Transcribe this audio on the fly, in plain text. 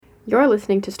You're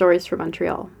listening to Stories from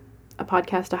Montreal, a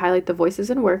podcast to highlight the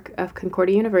voices and work of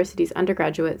Concordia University's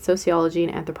undergraduate sociology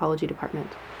and anthropology department.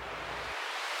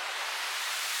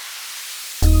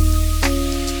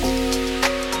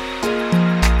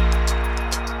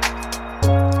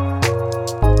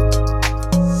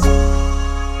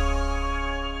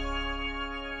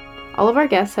 All of our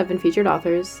guests have been featured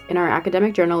authors in our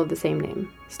academic journal of the same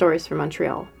name, Stories from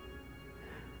Montreal.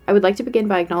 I would like to begin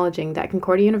by acknowledging that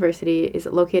Concordia University is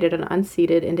located on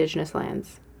unceded Indigenous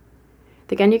lands.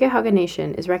 The Kanien'kehá:ka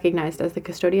Nation is recognized as the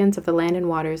custodians of the land and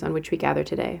waters on which we gather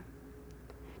today.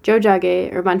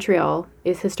 Tiohtià:ke, or Montreal,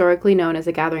 is historically known as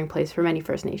a gathering place for many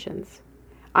First Nations.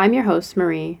 I'm your host,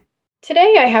 Marie.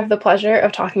 Today I have the pleasure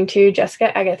of talking to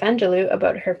Jessica Agathangeliou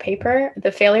about her paper,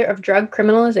 The Failure of Drug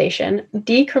Criminalization,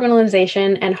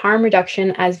 Decriminalization, and Harm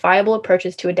Reduction as Viable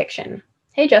Approaches to Addiction.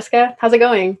 Hey Jessica, how's it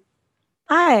going?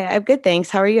 Hi, I'm good, thanks.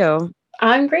 How are you?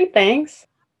 I'm great, thanks.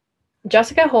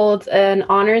 Jessica holds an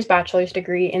honors bachelor's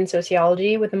degree in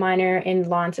sociology with a minor in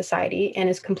law and society and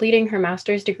is completing her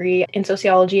master's degree in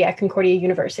sociology at Concordia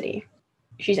University.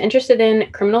 She's interested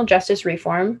in criminal justice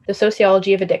reform, the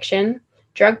sociology of addiction,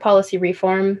 drug policy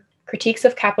reform, critiques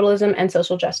of capitalism, and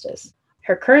social justice.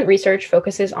 Her current research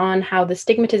focuses on how the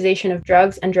stigmatization of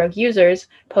drugs and drug users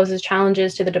poses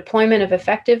challenges to the deployment of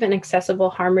effective and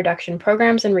accessible harm reduction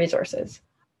programs and resources.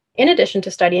 In addition to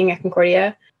studying at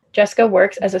Concordia, Jessica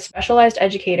works as a specialized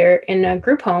educator in a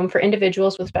group home for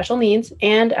individuals with special needs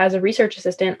and as a research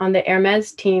assistant on the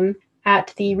Hermes team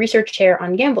at the Research Chair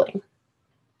on Gambling.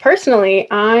 Personally,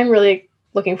 I'm really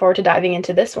looking forward to diving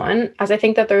into this one, as I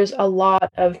think that there's a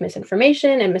lot of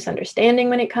misinformation and misunderstanding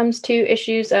when it comes to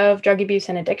issues of drug abuse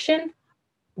and addiction.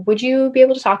 Would you be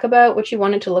able to talk about what you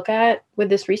wanted to look at with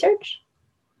this research?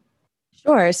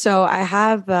 Sure. So I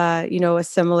have, a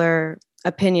similar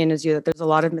opinion as you, that there's a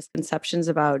lot of misconceptions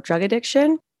about drug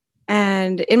addiction.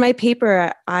 And in my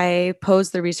paper, I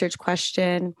posed the research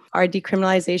question, are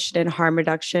decriminalization and harm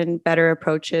reduction better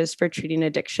approaches for treating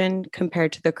addiction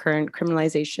compared to the current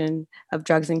criminalization of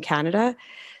drugs in Canada?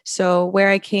 So where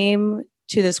I came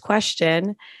to this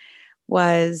question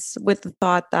was with the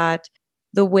thought that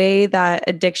the way that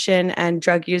addiction and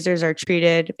drug users are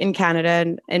treated in Canada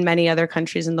and in many other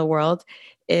countries in the world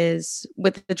is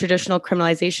with the traditional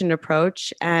criminalization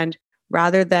approach. And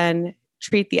rather than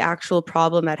treat the actual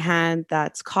problem at hand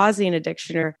that's causing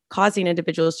addiction or causing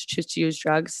individuals to choose to use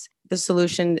drugs, the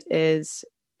solution is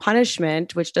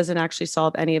punishment, which doesn't actually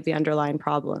solve any of the underlying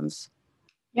problems.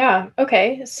 Yeah,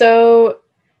 okay. So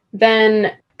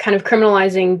then kind of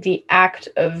criminalizing the act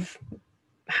of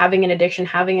having an addiction,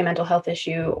 having a mental health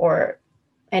issue, or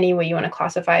any way you want to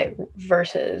classify it,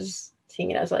 versus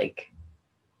seeing it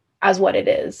as what it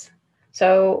is.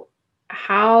 So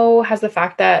how has the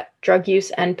fact that drug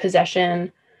use and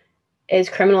possession is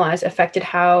criminalized affected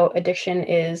how addiction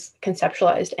is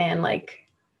conceptualized and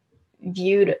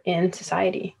viewed in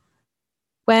society?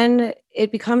 When it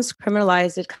becomes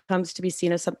criminalized, it comes to be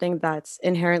seen as something that's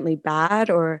inherently bad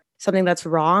or something that's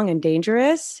wrong and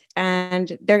dangerous.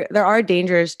 And there are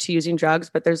dangers to using drugs,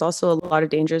 but there's also a lot of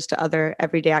dangers to other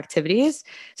everyday activities,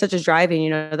 such as driving.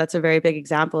 That's a very big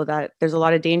example that there's a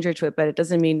lot of danger to it, but it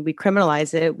doesn't mean we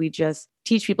criminalize it. We just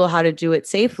teach people how to do it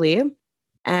safely.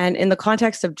 And in the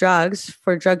context of drugs,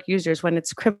 for drug users, when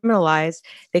it's criminalized,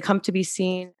 they come to be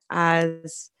seen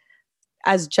as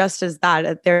just as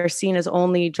that. They're seen as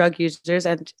only drug users,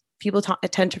 and people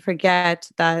tend to forget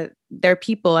that they're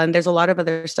people and there's a lot of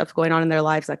other stuff going on in their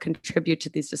lives that contribute to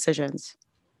these decisions.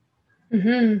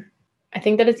 Mm-hmm. I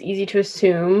think that it's easy to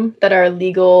assume that our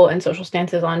legal and social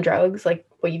stances on drugs, like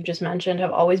what you've just mentioned,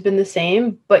 have always been the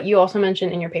same, but you also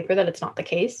mentioned in your paper that it's not the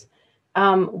case.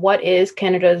 What is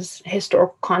Canada's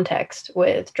historical context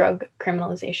with drug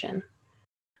criminalization?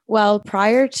 Well,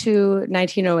 prior to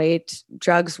 1908,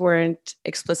 drugs weren't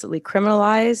explicitly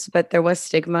criminalized, but there was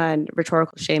stigma and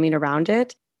rhetorical shaming around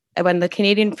it. And when the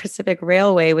Canadian Pacific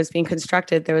Railway was being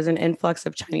constructed, there was an influx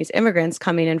of Chinese immigrants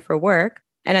coming in for work.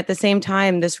 And at the same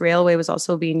time, this railway was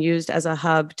also being used as a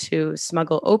hub to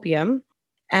smuggle opium.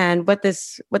 And what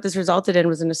this resulted in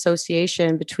was an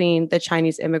association between the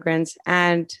Chinese immigrants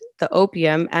and the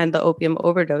opium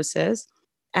overdoses.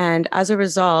 And as a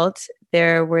result,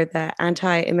 there were the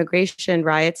anti-immigration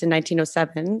riots in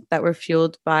 1907 that were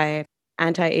fueled by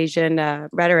anti-Asian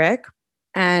rhetoric.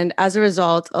 And as a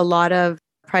result, a lot of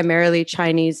primarily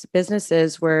Chinese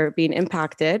businesses were being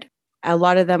impacted. A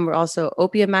lot of them were also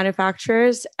opium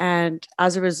manufacturers. And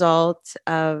as a result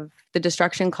of the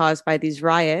destruction caused by these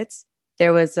riots,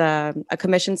 there was a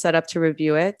commission set up to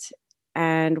review it.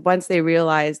 And once they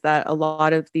realized that a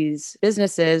lot of these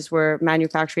businesses were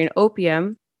manufacturing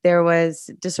opium, there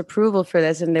was disapproval for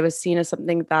this, and it was seen as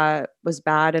something that was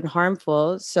bad and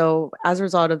harmful. So as a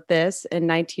result of this, in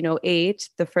 1908,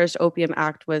 the first Opium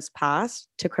Act was passed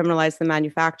to criminalize the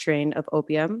manufacturing of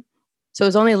opium. So it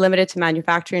was only limited to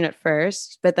manufacturing at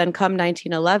first, but then come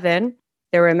 1911,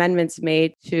 there were amendments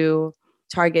made to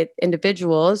target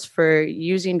individuals for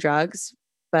using drugs,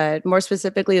 but more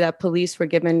specifically that police were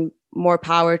given more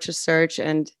power to search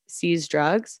and seize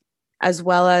drugs, as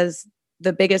well as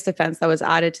the biggest offense that was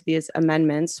added to these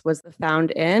amendments was the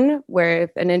found in, where if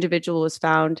an individual was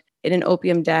found in an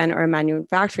opium den or a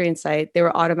manufacturing site, they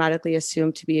were automatically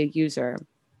assumed to be a user.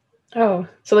 Oh,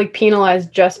 so like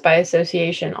penalized just by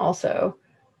association also.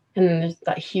 And then there's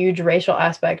that huge racial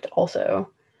aspect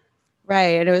also.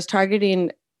 Right. And it was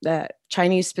targeting the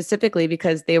Chinese specifically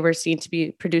because they were seen to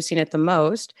be producing it the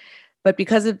most. But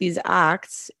because of these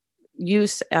acts,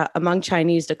 use among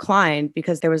Chinese declined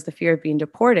because there was the fear of being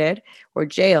deported or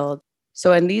jailed.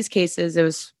 So in these cases, it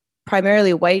was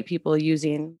primarily white people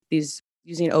using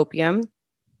opium,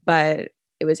 but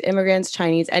it was immigrants,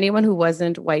 Chinese, anyone who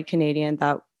wasn't white Canadian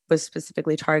that was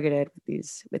specifically targeted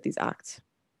with these acts.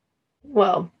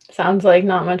 Well, sounds like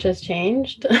not much has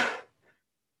changed.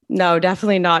 No,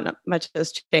 definitely not much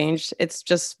has changed. It's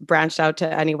just branched out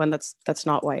to anyone that's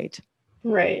not white.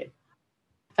 Right.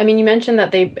 I mean, you mentioned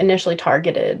that they initially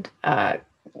targeted, the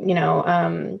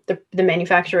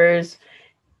manufacturers.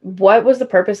 What was the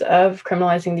purpose of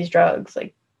criminalizing these drugs?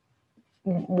 Like,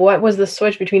 what was the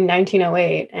switch between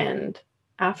 1908 and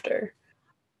after?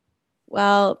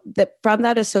 Well, from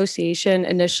that association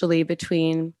initially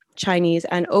between Chinese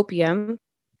and opium,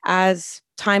 as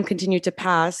time continued to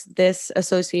pass, this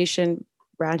association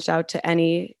branched out to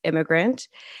any immigrant.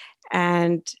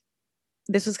 And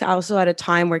this was also at a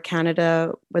time where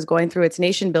Canada was going through its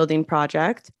nation building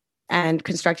project and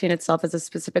constructing itself as a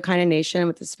specific kind of nation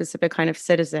with a specific kind of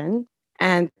citizen.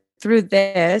 And through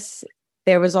this,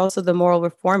 there was also the moral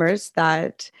reformers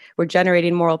that were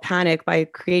generating moral panic by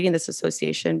creating this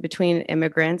association between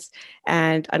immigrants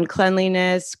and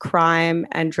uncleanliness, crime,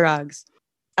 and drugs.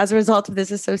 As a result of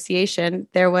this association,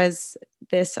 there was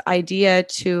this idea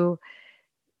to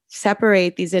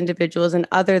separate these individuals and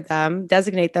other them,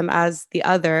 designate them as the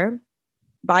other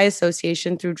by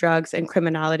association through drugs and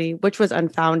criminality, which was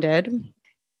unfounded.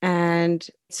 And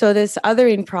so this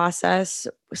othering process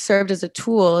served as a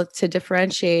tool to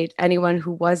differentiate anyone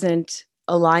who wasn't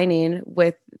aligning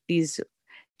with these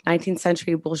 19th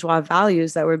century bourgeois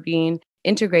values that were being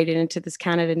integrated into this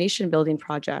Canada nation building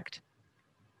project.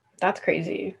 That's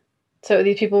crazy. So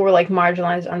these people were like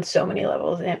marginalized on so many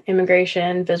levels: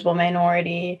 immigration, visible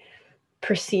minority,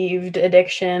 perceived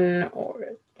addiction,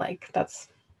 or like that's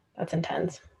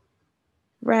intense.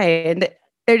 Right. And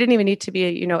there didn't even need to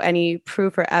be, any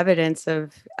proof or evidence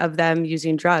of them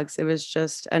using drugs. It was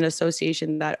just an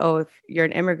association that, if you're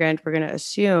an immigrant, we're going to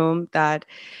assume that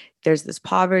there's this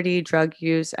poverty, drug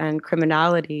use, and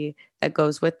criminality that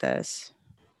goes with this.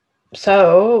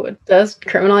 So does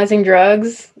criminalizing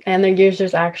drugs and their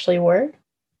users actually work?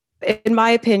 In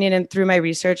my opinion, and through my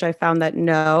research, I found that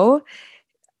no.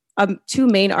 Two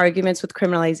main arguments with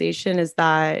criminalization is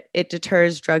that it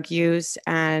deters drug use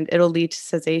and it'll lead to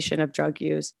cessation of drug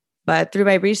use. But through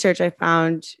my research, I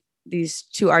found these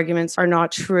two arguments are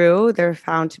not true. They're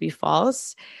found to be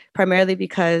false, primarily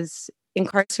because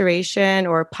incarceration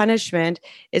or punishment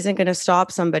isn't going to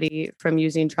stop somebody from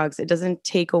using drugs. It doesn't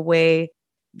take away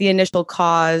the initial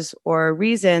cause or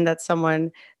reason that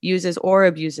someone uses or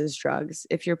abuses drugs.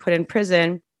 If you're put in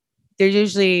prison, there's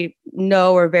usually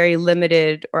no or very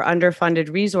limited or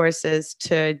underfunded resources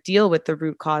to deal with the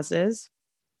root causes.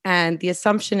 And the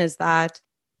assumption is that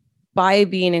by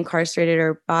being incarcerated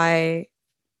or by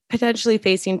potentially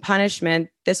facing punishment,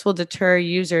 this will deter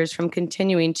users from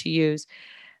continuing to use.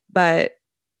 But,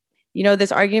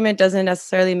 this argument doesn't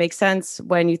necessarily make sense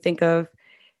when you think of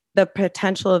the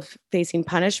potential of facing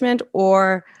punishment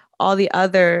or all the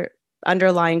other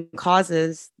underlying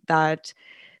causes that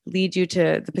lead you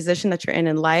to the position that you're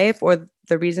in life, or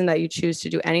the reason that you choose to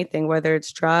do anything, whether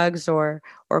it's drugs or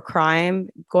crime.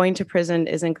 Going to prison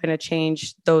isn't going to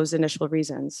change those initial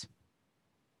reasons.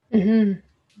 Mm-hmm.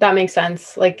 That makes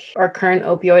sense. Like our current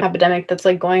opioid epidemic that's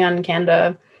like going on in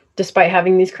Canada, despite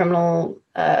having these criminalized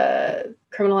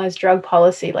drug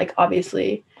policy, like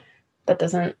obviously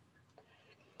it's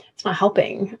not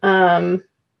helping.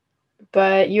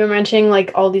 But you were mentioning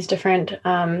like all these different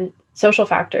social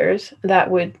factors that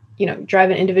would, drive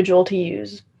an individual to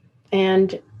use.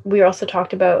 And we also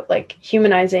talked about like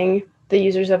humanizing the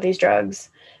users of these drugs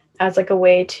as like a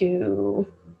way to,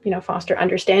 foster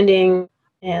understanding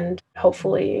and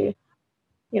hopefully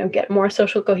get more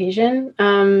social cohesion.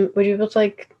 Would you be able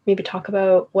to maybe talk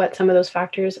about what some of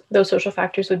those social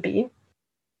factors would be?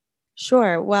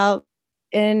 Sure. Well,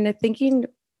 in thinking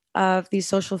of these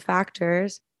social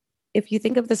factors, if you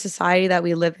think of the society that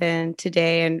we live in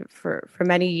today and for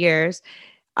many years,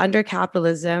 under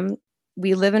capitalism,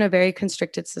 we live in a very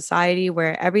constricted society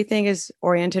where everything is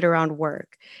oriented around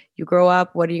work. You grow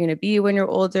up, what are you going to be when you're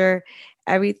older?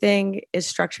 Everything is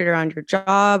structured around your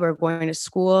job or going to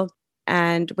school.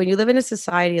 And when you live in a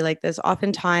society like this,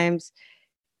 oftentimes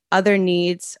other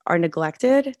needs are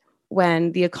neglected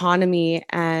when the economy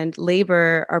and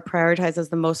labor are prioritized as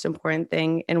the most important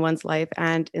thing in one's life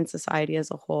and in society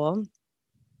as a whole.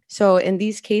 So, in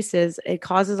these cases, it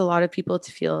causes a lot of people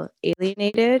to feel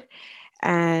alienated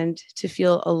and to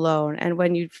feel alone. And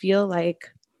when you feel like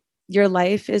your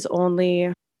life is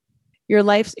only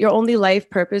your only life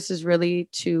purpose is really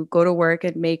to go to work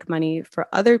and make money for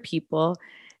other people,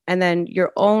 and then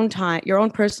your own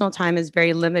personal time is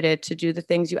very limited to do the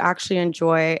things you actually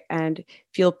enjoy and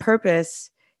feel purpose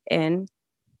in,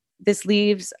 this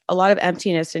leaves a lot of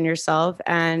emptiness in yourself,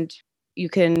 and you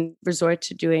can resort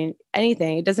to doing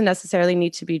anything. It doesn't necessarily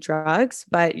need to be drugs,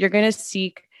 but you're going to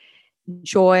seek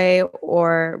joy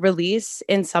or release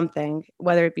in something,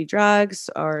 whether it be drugs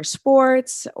or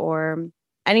sports or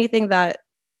anything that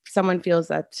someone feels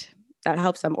that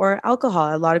helps them, or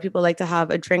alcohol. A lot of people like to have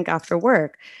a drink after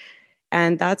work,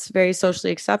 and that's very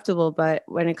socially acceptable. But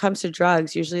when it comes to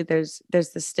drugs, usually there's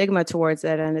the stigma towards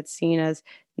it, and it's seen as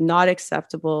not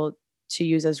acceptable to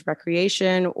use as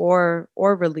recreation or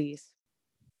release.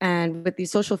 And with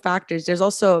these social factors, there's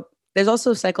also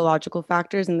psychological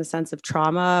factors in the sense of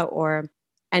trauma or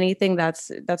anything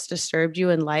that's disturbed you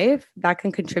in life that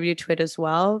can contribute to it as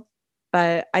well.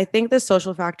 But I think the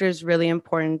social factor is really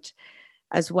important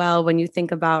as well when you think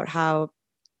about how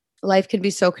life can be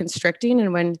so constricting,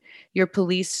 and when you're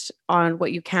policed on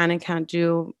what you can and can't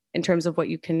do in terms of what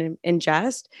you can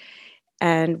ingest,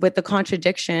 and with the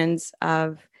contradictions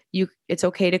of it's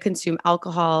okay to consume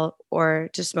alcohol or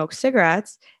to smoke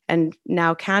cigarettes and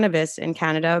now cannabis in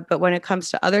Canada, but when it comes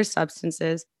to other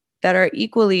substances that are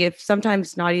equally, if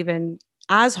sometimes not even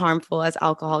as harmful as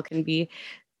alcohol can be,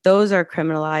 those are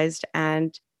criminalized,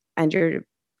 and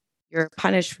you're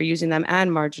punished for using them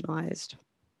and marginalized.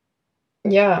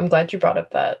 Yeah, I'm glad you brought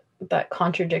up that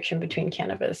contradiction between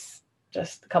cannabis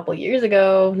just a couple years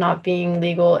ago not being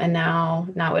legal and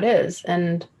now it is.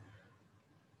 And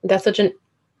that's such a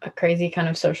crazy kind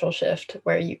of social shift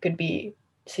where you could be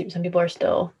some people are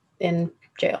still in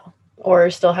jail or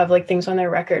still have things on their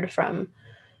record from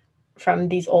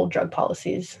these old drug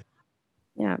policies.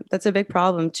 Yeah, that's a big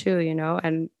problem too,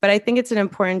 and but I think it's an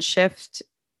important shift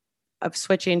of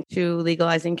switching to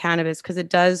legalizing cannabis because it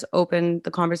does open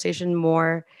the conversation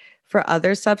more for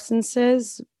other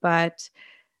substances, but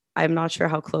I'm not sure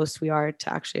how close we are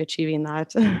to actually achieving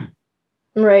that.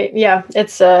 Right. Yeah.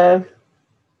 It's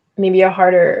maybe a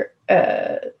harder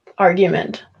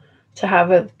argument to have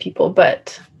with people,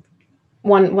 but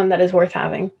one that is worth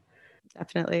having.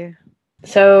 Definitely.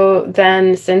 So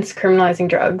then, since criminalizing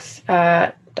drugs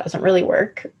doesn't really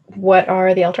work, what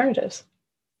are the alternatives?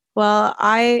 Well,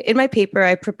 in my paper,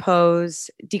 I propose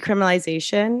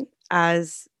decriminalization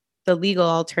as the legal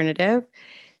alternative.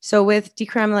 So with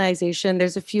decriminalization,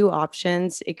 there's a few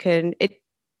options. It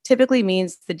typically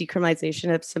means the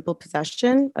decriminalization of simple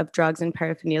possession of drugs and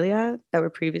paraphernalia that were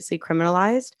previously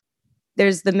criminalized.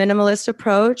 There's the minimalist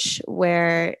approach,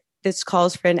 where this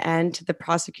calls for an end to the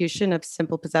prosecution of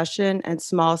simple possession and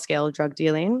small scale drug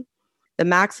dealing. The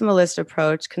maximalist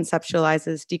approach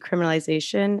conceptualizes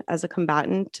decriminalization as a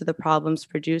combatant to the problems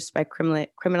produced by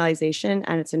criminalization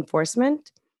and its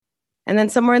enforcement. And then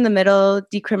somewhere in the middle,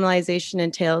 decriminalization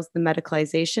entails the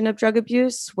medicalization of drug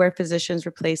abuse, where physicians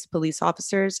replace police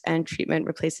officers and treatment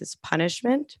replaces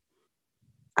punishment.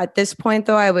 At this point,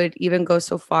 though, I would even go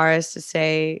so far as to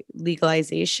say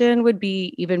legalization would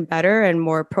be even better and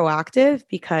more proactive,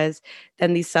 because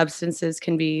then these substances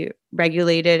can be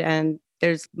regulated and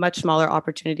there's much smaller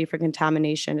opportunity for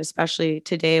contamination, especially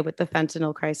today with the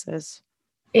fentanyl crisis.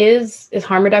 Is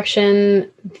harm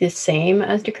reduction the same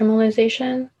as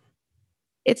decriminalization?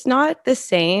 It's not the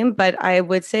same, but I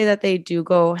would say that they do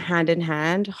go hand in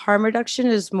hand. Harm reduction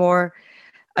is more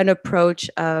an approach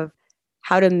of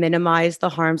how to minimize the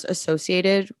harms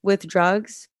associated with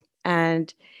drugs.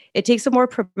 And it takes a more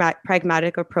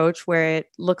pragmatic approach where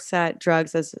it looks at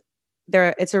drugs as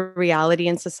it's a reality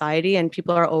in society and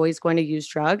people are always going to use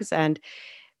drugs. And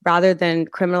rather than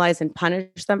criminalize and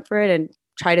punish them for it and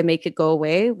try to make it go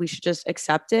away, we should just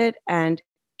accept it and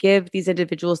give these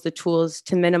individuals the tools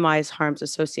to minimize harms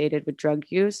associated with drug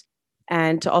use.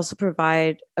 and to also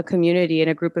provide a community and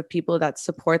a group of people that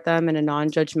support them in a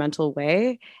non-judgmental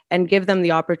way and give them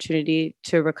the opportunity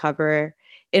to recover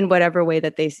in whatever way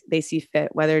that they see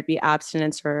fit, whether it be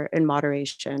abstinence or in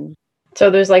moderation.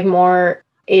 So there's like more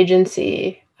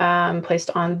agency placed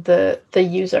on the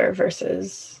user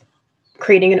versus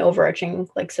creating an overarching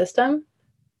like system.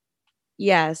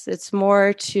 Yes, it's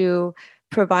more to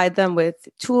provide them with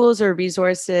tools or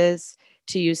resources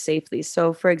to use safely.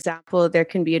 So, for example, there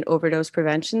can be an overdose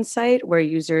prevention site where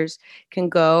users can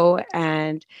go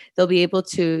and they'll be able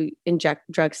to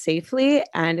inject drugs safely.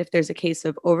 And if there's a case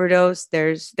of overdose,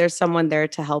 there's someone there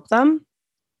to help them.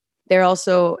 They're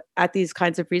also at these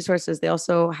kinds of resources. They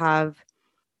also have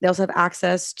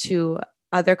access to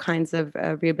other kinds of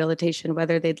rehabilitation,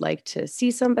 whether they'd like to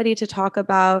see somebody to talk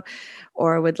about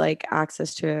or would like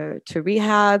access to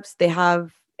rehabs.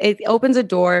 It opens a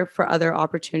door for other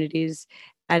opportunities,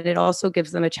 and it also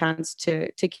gives them a chance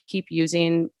to keep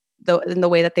using in the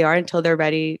way that they are until they're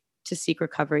ready to seek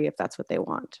recovery if that's what they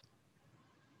want.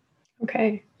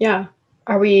 Okay. Yeah.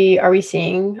 Are we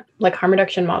seeing like harm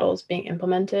reduction models being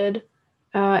implemented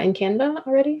in Canada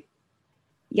already?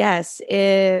 Yes,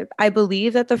 I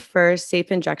believe that the first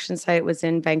safe injection site was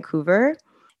in Vancouver,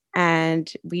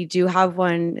 and we do have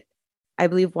one, I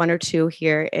believe one or two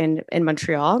here in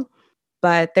Montreal.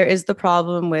 But there is the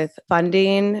problem with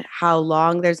funding, how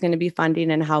long there's going to be funding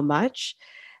and how much,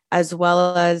 as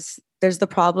well as there's the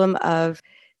problem of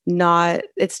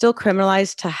it's still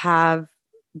criminalized to have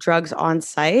drugs on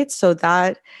site. So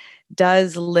that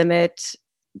does limit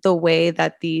the way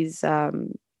that these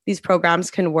programs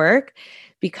can work,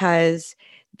 because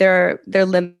they're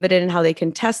limited in how they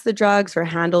can test the drugs or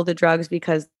handle the drugs,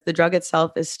 because the drug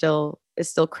itself is still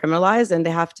criminalized, and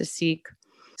they have to seek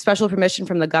special permission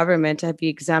from the government to be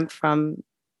exempt from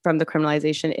the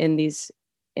criminalization in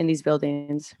these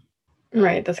buildings.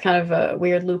 Right. That's kind of a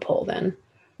weird loophole then.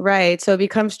 Right. So it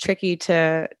becomes tricky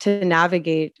to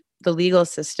navigate the legal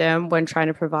system when trying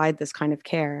to provide this kind of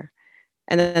care.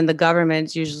 And then the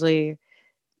government's usually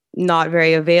not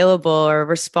very available or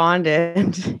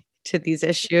respondent to these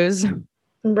issues.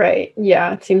 Right.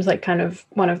 Yeah. It seems like kind of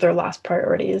one of their last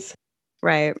priorities.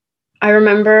 Right. I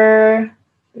remember,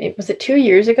 was it 2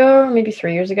 years ago, or maybe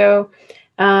 3 years ago?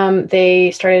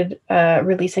 They started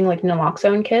releasing like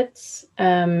naloxone kits.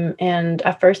 And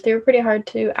at first they were pretty hard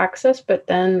to access, but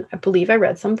then I believe I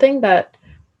read something that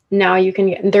now you can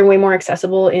get, they're way more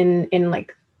accessible in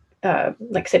like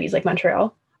cities like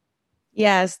Montreal.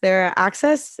 Yes, their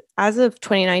access as of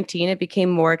 2019, it became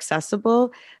more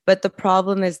accessible. But the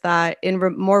problem is that in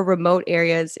more remote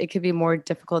areas, it could be more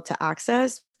difficult to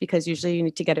access because usually you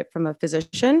need to get it from a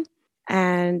physician.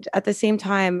 And at the same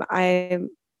time,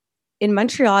 in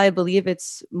Montreal, I believe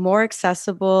it's more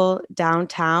accessible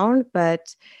downtown,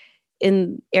 but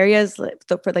in areas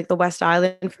for like the West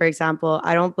Island, for example,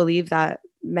 I don't believe that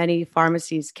many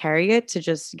pharmacies carry it to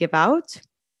just give out.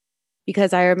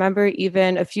 Because I remember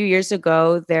even a few years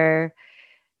ago,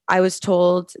 I was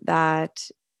told that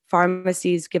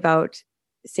pharmacies give out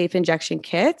safe injection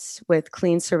kits with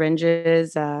clean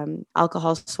syringes,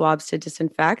 alcohol swabs to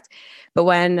disinfect. But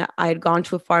when I had gone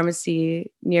to a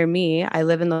pharmacy near me, I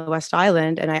live in the West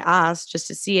Island, and I asked just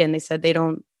to see, and they said they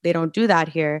don't do that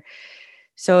here.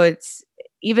 So it's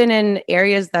even in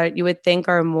areas that you would think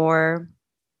are more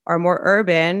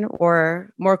urban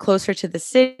or more closer to the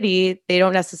city, they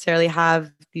don't necessarily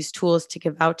have these tools to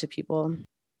give out to people.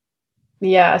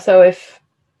 Yeah. So if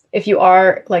you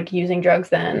are like using drugs,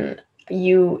 then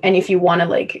if you want to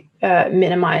like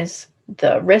minimize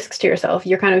the risks to yourself,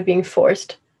 you're kind of being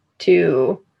forced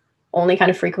to only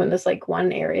kind of frequent this like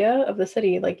one area of the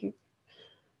city.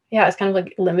 It's kind of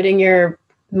like limiting your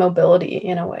mobility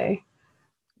in a way.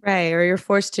 Right. Or you're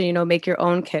forced to, make your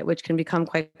own kit, which can become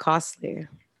quite costly.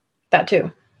 That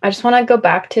too. I just want to go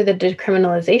back to the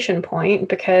decriminalization point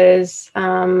because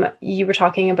you were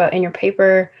talking about in your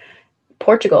paper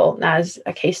Portugal as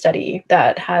a case study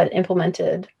that had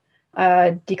implemented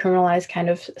a decriminalized kind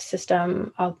of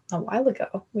system a while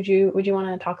ago. Would you want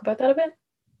to talk about that a bit?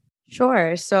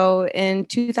 Sure. So in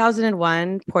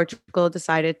 2001, Portugal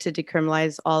decided to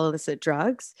decriminalize all illicit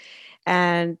drugs.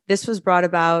 And this was brought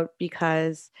about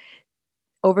because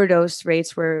overdose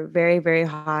rates were very, very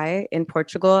high in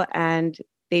Portugal. And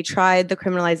they tried the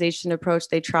criminalization approach.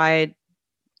 They tried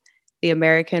the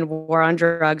American war on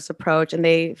drugs approach, and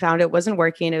they found it wasn't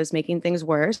working. It was making things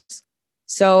worse.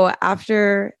 So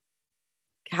after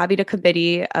having a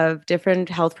committee of different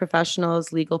health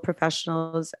professionals, legal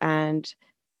professionals, and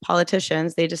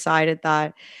politicians, they decided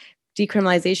that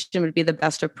decriminalization would be the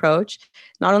best approach,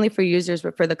 not only for users,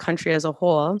 but for the country as a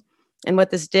whole. And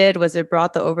what this did was it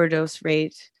brought the overdose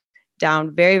rate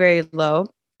down very, very low.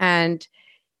 And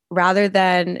rather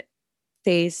than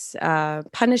face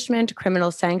punishment,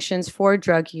 criminal sanctions for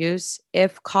drug use,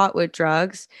 if caught with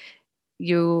drugs,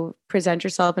 you present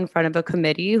yourself in front of a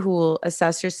committee who will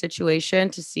assess your situation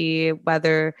to see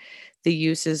whether the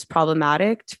use is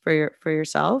problematic for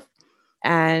yourself.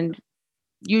 And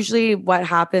usually what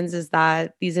happens is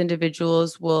that these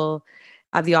individuals will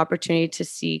have the opportunity to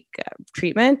seek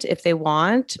treatment if they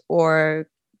want, or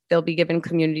they'll be given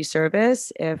community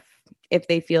service if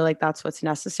they feel like that's what's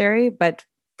necessary. But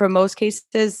for most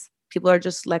cases, people are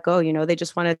just let go. They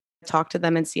just want to talk to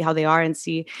them and see how they are and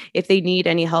see if they need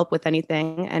any help with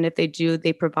anything. And if they do,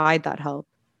 they provide that help.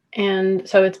 And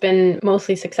so it's been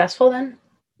mostly successful then?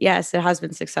 Yes, it has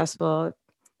been successful,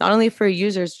 not only for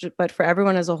users, but for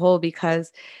everyone as a whole,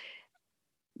 because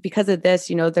of this,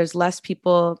 there's less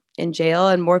people in jail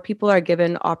and more people are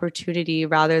given opportunity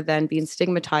rather than being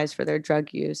stigmatized for their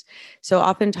drug use. So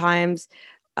oftentimes,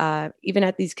 even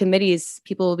at these committees,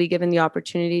 people will be given the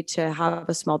opportunity to have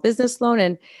a small business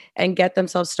loan and get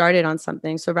themselves started on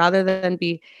something. So rather than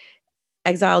be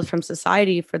exiled from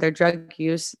society for their drug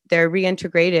use, they're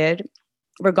reintegrated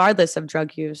regardless of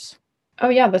drug use. Oh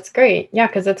yeah, that's great. Yeah,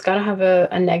 because it's got to have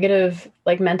a negative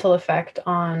mental effect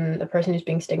on the person who's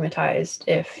being stigmatized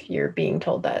if you're being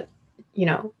told that,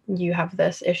 you have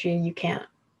this issue, you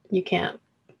can't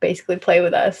basically play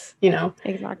with us.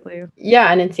 Exactly.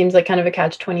 Yeah, and it seems like kind of a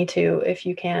catch-22 if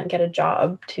you can't get a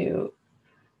job to,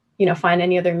 find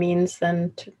any other means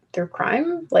than through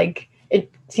crime. Like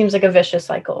it seems like a vicious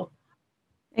cycle.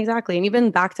 Exactly. And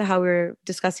even back to how we were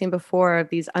discussing before of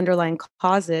these underlying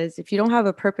causes, if you don't have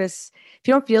a purpose, if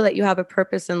you don't feel that you have a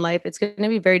purpose in life, it's going to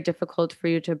be very difficult for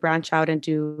you to branch out and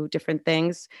do different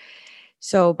things.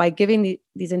 So by giving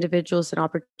these individuals an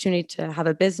opportunity to have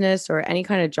a business or any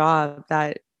kind of job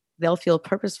that they'll feel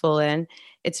purposeful in,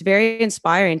 it's very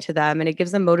inspiring to them and it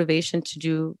gives them motivation to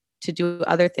do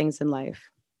other things in life.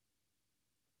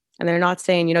 And they're not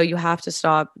saying, you have to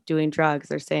stop doing drugs.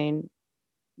 They're saying,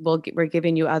 we're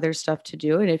giving you other stuff to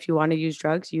do. And if you want to use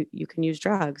drugs, you can use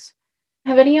drugs.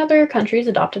 Have any other countries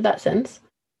adopted that since?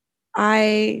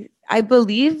 I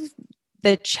believe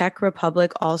the Czech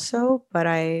Republic also, but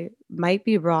I might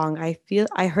be wrong.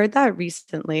 I heard that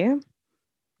recently,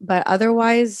 but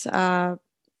otherwise,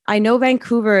 I know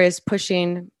Vancouver is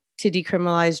pushing to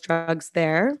decriminalize drugs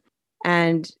there,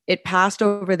 and it passed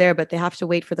over there, but they have to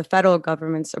wait for the federal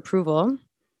government's approval.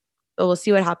 So we'll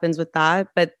see what happens with that.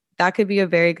 But that could be a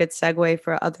very good segue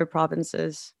for other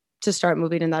provinces to start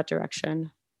moving in that direction.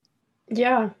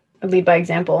 Yeah, lead by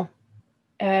example.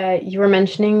 You were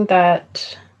mentioning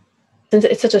that since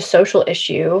it's such a social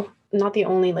issue, not the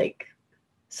only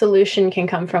solution can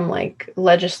come from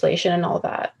legislation and all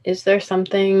that. Is there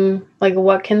something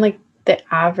what can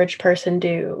the average person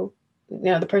do?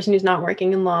 The person who's not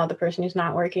working in law, the person who's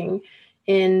not working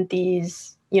in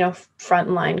these,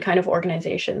 frontline kind of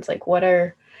organizations. What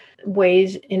are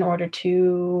ways in order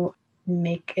to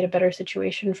make it a better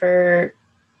situation for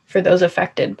those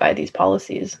affected by these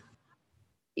policies?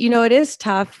 It is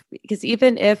tough because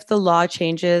even if the law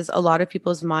changes, a lot of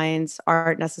people's minds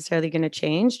aren't necessarily going to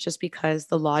change just because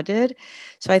the law did.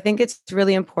 So I think it's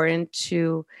really important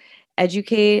to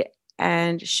educate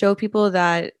and show people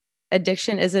that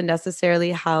addiction isn't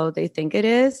necessarily how they think it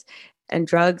is, and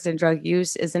drugs and drug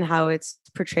use isn't how it's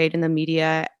portrayed in the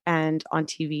media and on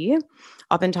TV.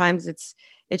 Oftentimes it's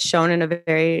shown in a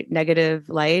very negative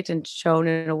light and shown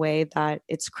in a way that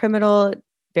it's criminal,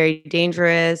 very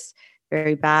dangerous,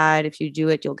 very bad. If you do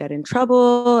it, you'll get in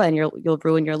trouble and you'll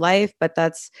ruin your life. But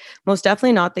that's most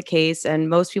definitely not the case. And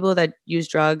most people that use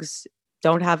drugs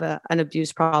don't have an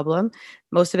abuse problem.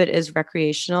 Most of it is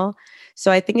recreational.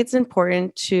 So I think it's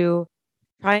important to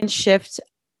try and shift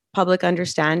public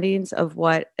understandings of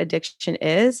what addiction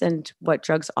is and what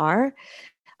drugs are.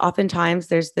 Oftentimes,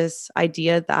 there's this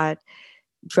idea that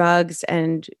drugs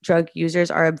and drug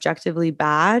users are objectively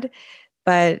bad,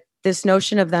 but this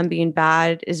notion of them being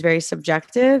bad is very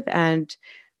subjective and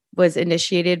was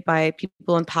initiated by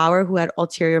people in power who had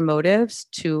ulterior motives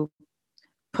to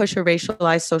push a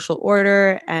racialized social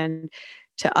order and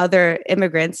to other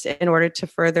immigrants in order to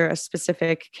further a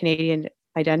specific Canadian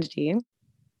identity.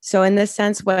 So in this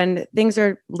sense, when things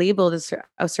are labeled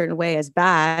a certain way as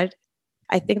bad,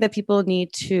 I think that people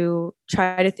need to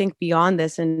try to think beyond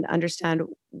this and understand,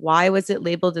 why was it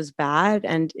labeled as bad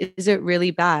and is it really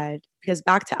bad? Because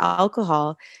back to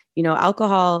alcohol,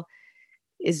 alcohol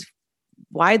is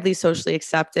widely socially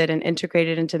accepted and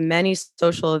integrated into many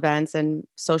social events and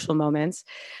social moments.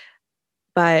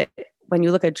 But when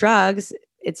you look at drugs,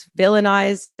 it's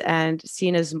villainized and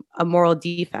seen as a moral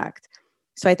defect.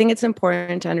 So I think it's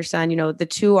important to understand, the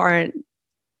two aren't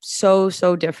so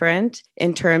different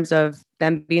in terms of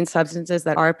them being substances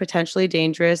that are potentially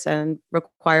dangerous and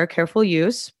require careful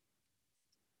use.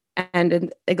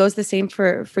 And it goes the same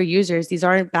for users. These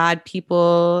aren't bad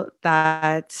people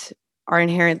that are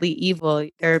inherently evil.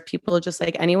 They're people just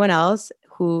like anyone else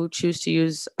who choose to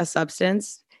use a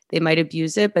substance. They might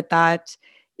abuse it, but that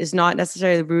is not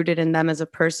necessarily rooted in them as a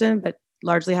person, but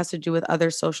largely has to do with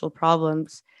other social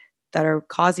problems that are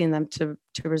causing them to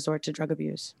resort to drug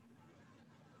abuse.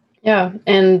 Yeah,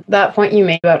 and that point you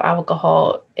made about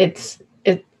alcohol, it's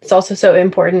also so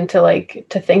important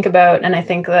to think about. And I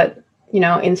think that,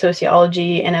 in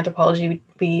sociology and anthropology,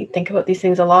 we think about these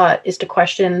things a lot, is to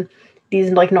question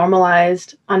these like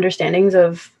normalized understandings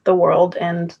of the world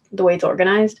and the way it's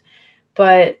organized.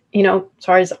 But, as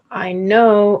far as I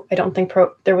know, I don't think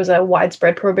there was a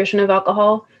widespread prohibition of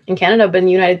alcohol in Canada, but in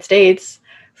the United States,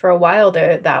 for a while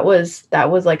there, that was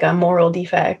like a moral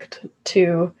defect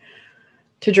to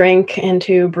drink and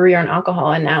to brew your own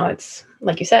alcohol. And now it's,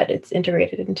 like you said, it's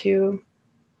integrated into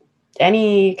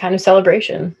any kind of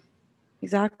celebration.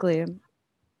 Exactly.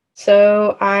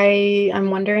 So I'm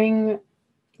wondering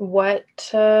what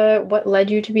led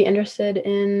you to be interested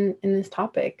in this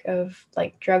topic of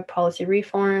like drug policy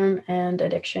reform and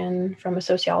addiction from a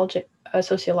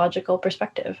sociological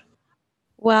perspective.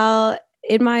 Well,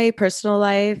 in my personal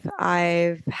life,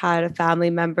 I've had a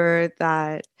family member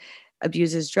that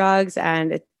abuses drugs,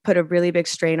 and it put a really big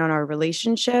strain on our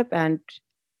relationship. And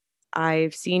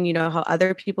I've seen, how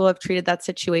other people have treated that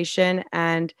situation.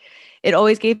 And it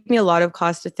always gave me a lot of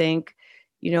cause to think,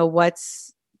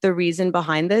 what's the reason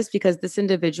behind this? Because this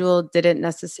individual didn't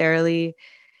necessarily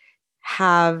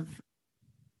have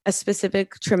a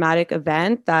specific traumatic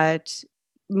event that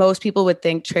most people would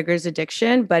think triggers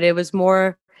addiction, but it was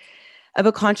more of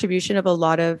a contribution of a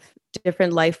lot of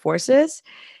different life forces.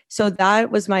 So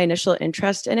that was my initial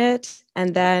interest in it.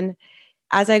 And then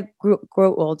as I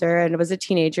grew older and was a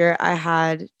teenager, I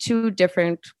had two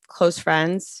different close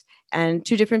friends and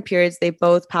two different periods. They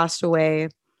both passed away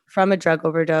from a drug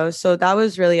overdose. So that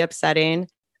was really upsetting.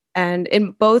 And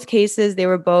in both cases, they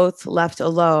were both left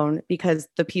alone because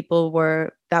the people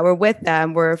that were with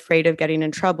them were afraid of getting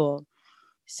in trouble.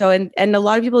 So, and a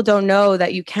lot of people don't know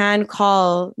that you can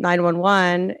call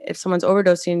 911 if someone's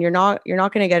overdosing. You're not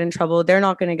going to get in trouble. They're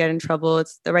not going to get in trouble.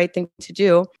 It's the right thing to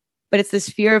do. But it's this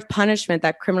fear of punishment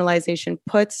that criminalization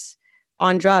puts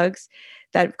on drugs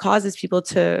that causes people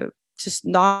to just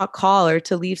not call or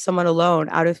to leave someone alone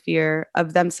out of fear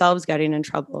of themselves getting in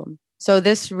trouble. So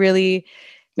this really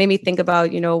made me think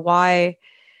about, why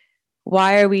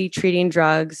are we treating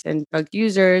drugs and drug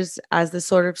users as this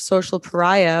sort of social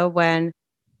pariah when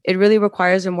it really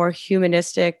requires a more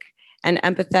humanistic and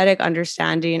empathetic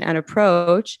understanding and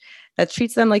approach that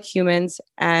treats them like humans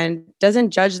and doesn't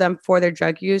judge them for their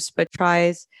drug use, but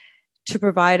tries to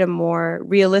provide a more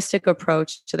realistic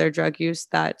approach to their drug use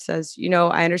that says,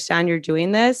 I understand you're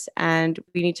doing this and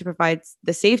we need to provide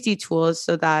the safety tools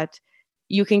so that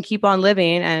you can keep on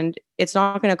living and it's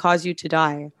not going to cause you to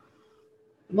die.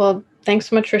 Well, thanks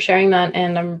so much for sharing that.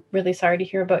 And I'm really sorry to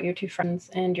hear about your two friends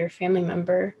and your family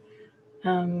member.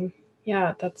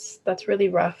 Yeah, that's really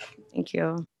rough. Thank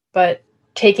you. But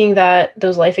taking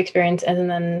those life experience and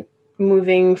then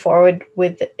moving forward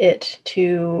with it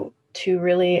to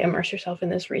really immerse yourself in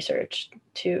this research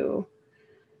to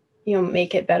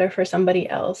make it better for somebody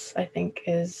else, I think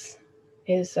is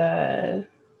it's a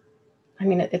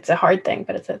hard thing,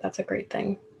 but that's a great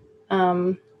thing.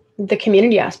 The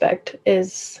community aspect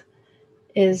is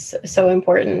so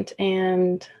important.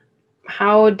 And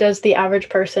how does the average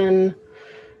person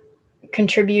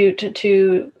contribute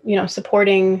to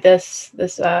supporting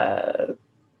the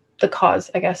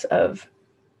cause, I guess, of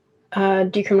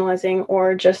decriminalizing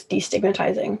or just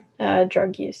destigmatizing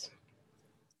drug use?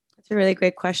 That's a really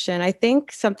great question. I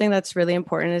think something that's really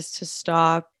important is to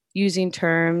stop using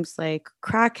terms like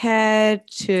crackhead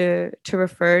to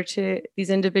refer to these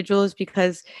individuals,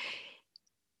 because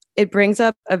it brings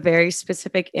up a very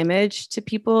specific image to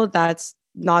people that's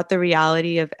not the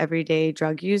reality of everyday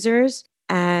drug users.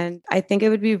 And I think it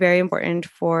would be very important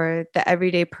for the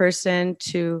everyday person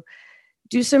to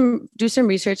do some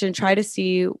research and try to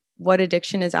see what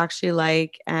addiction is actually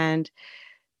like and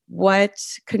what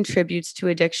contributes to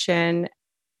addiction,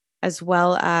 as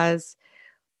well as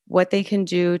what they can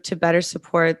do to better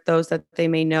support those that they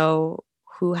may know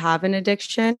who have an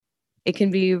addiction. It can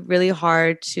be really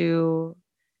hard to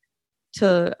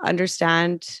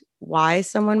understand why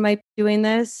someone might be doing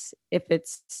this if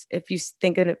you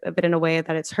think of it in a way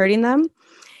that it's hurting them.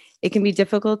 it can be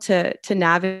difficult to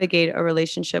navigate a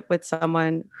relationship with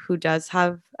someone who does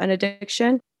have an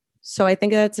addiction. So I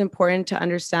think that it's important to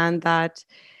understand that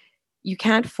you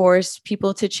can't force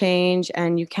people to change,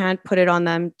 and you can't put it on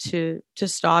them to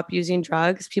stop using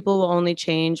drugs. People will only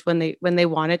change when they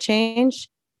want to change.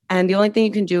 And the only thing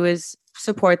you can do is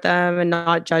support them and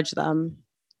not judge them.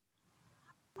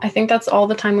 I think that's all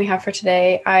the time we have for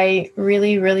today. I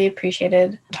really, really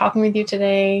appreciated talking with you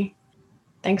today.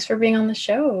 Thanks for being on the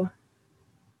show.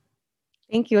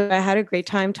 Thank you. I had a great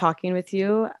time talking with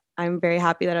you. I'm very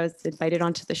happy that I was invited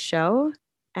onto the show,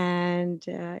 and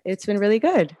it's been really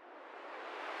good.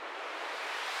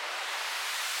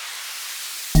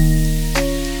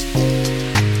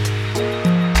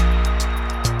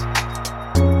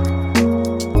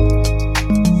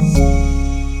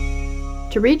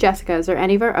 To read Jessica's or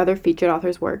any of our other featured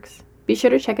authors' works, be sure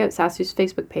to check out SASU's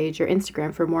Facebook page or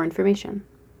Instagram for more information.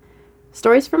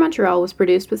 Stories from Montreal was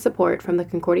produced with support from the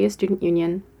Concordia Student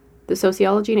Union, the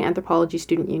Sociology and Anthropology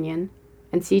Student Union,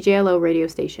 and CJLO radio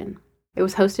station. It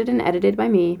was hosted and edited by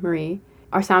me, Marie.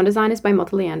 Our sound design is by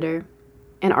Malta Leander,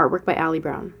 and artwork by Ali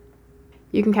Brown.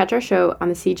 You can catch our show on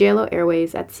the CJLO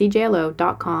airways at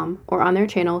cjlo.com or on their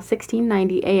channel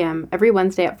 1690 AM every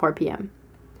Wednesday at 4 p.m.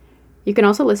 You can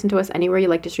also listen to us anywhere you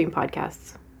like to stream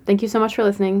podcasts. Thank you so much for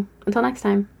listening. Until next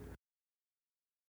time.